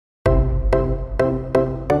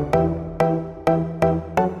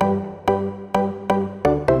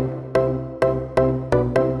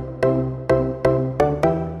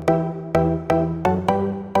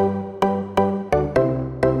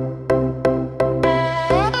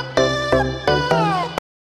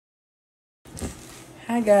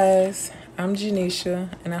Hi guys, I'm Janisha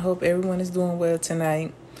and I hope everyone is doing well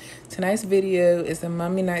tonight. Tonight's video is a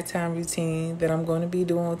mommy nighttime routine that I'm going to be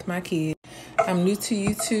doing with my kids. I'm new to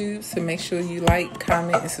YouTube, so make sure you like,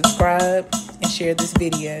 comment, and subscribe and share this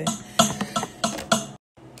video.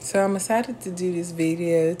 So I'm excited to do this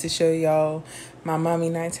video to show y'all my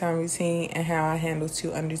mommy nighttime routine and how I handle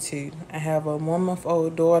 2 under 2. I have a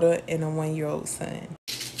 1-month-old daughter and a 1-year-old son.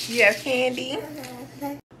 You have candy?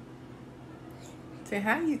 Say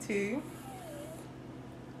hi, you two.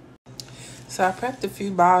 So I prepped a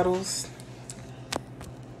few bottles.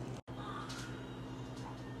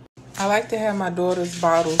 I like to have my daughter's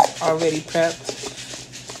bottles already prepped,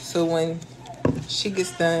 so when she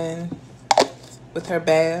gets done with her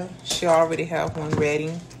bath, she'll already have one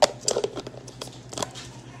ready.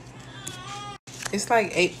 It's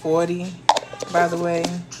like 8:40, by the way.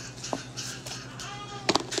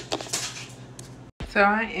 So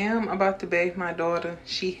I am about to bathe my daughter.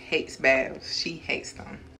 She hates baths. She hates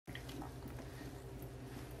them.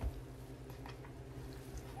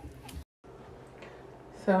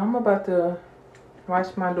 So I'm about to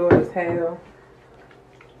wash my daughter's hair.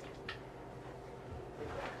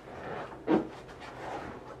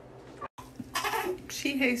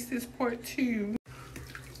 She hates this part too.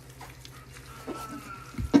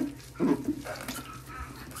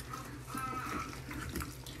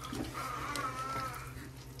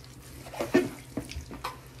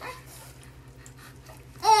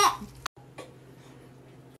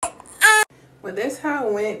 Well, that's how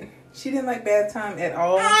it went. She didn't like bath time at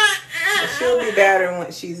all. But she'll be better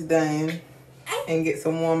once she's done and get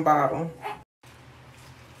some warm bottle.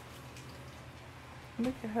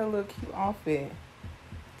 Look at her little cute outfit.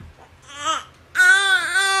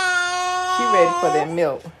 She ready for that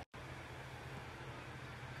milk.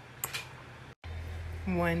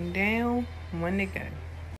 One down, one to go.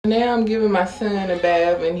 Now I'm giving my son a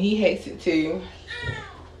bath and he hates it too.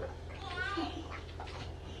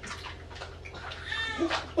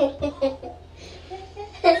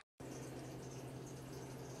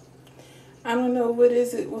 I don't know what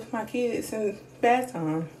is it with my kids in bath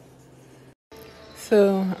time.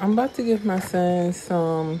 So I'm about to give my son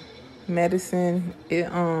some medicine. It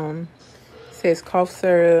says cough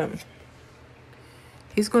syrup.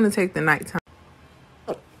 He's gonna take the nighttime.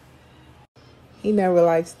 He never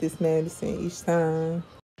likes this medicine each time.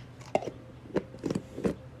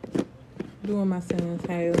 Doing my son's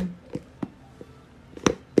hair.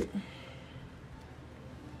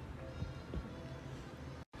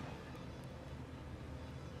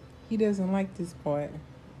 He doesn't like this part.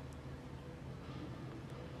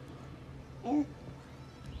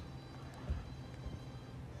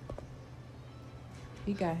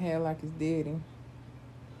 He got hair like his daddy.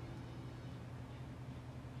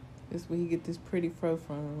 That's where he get this pretty fro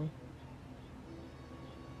from.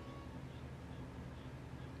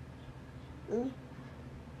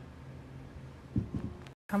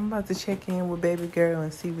 I'm about to check in with baby girl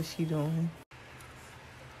and see what she doing.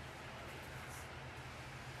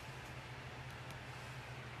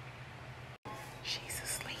 She's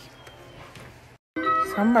asleep.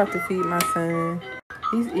 So I'm about to feed my son.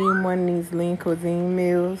 He's eating one of these lean cuisine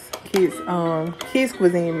meals. Kids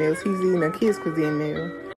cuisine meals. He's eating a kids cuisine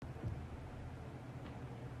meal.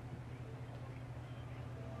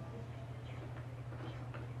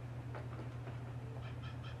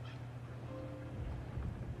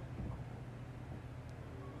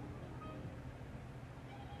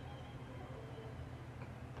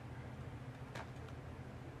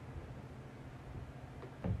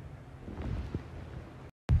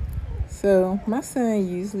 So my son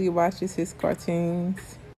usually watches his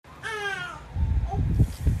cartoons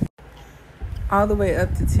all the way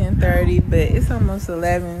up to 10:30, but it's almost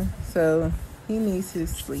 11, so he needs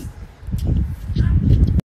his sleep.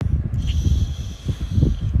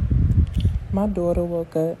 My daughter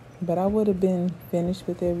woke up, but I would have been finished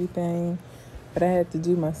with everything, but I had to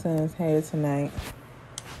do my son's hair tonight.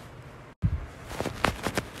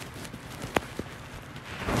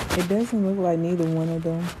 It doesn't look like neither one of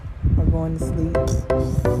them are going to sleep.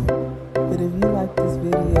 But if you like this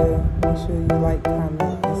video, make sure you like,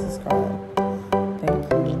 comment,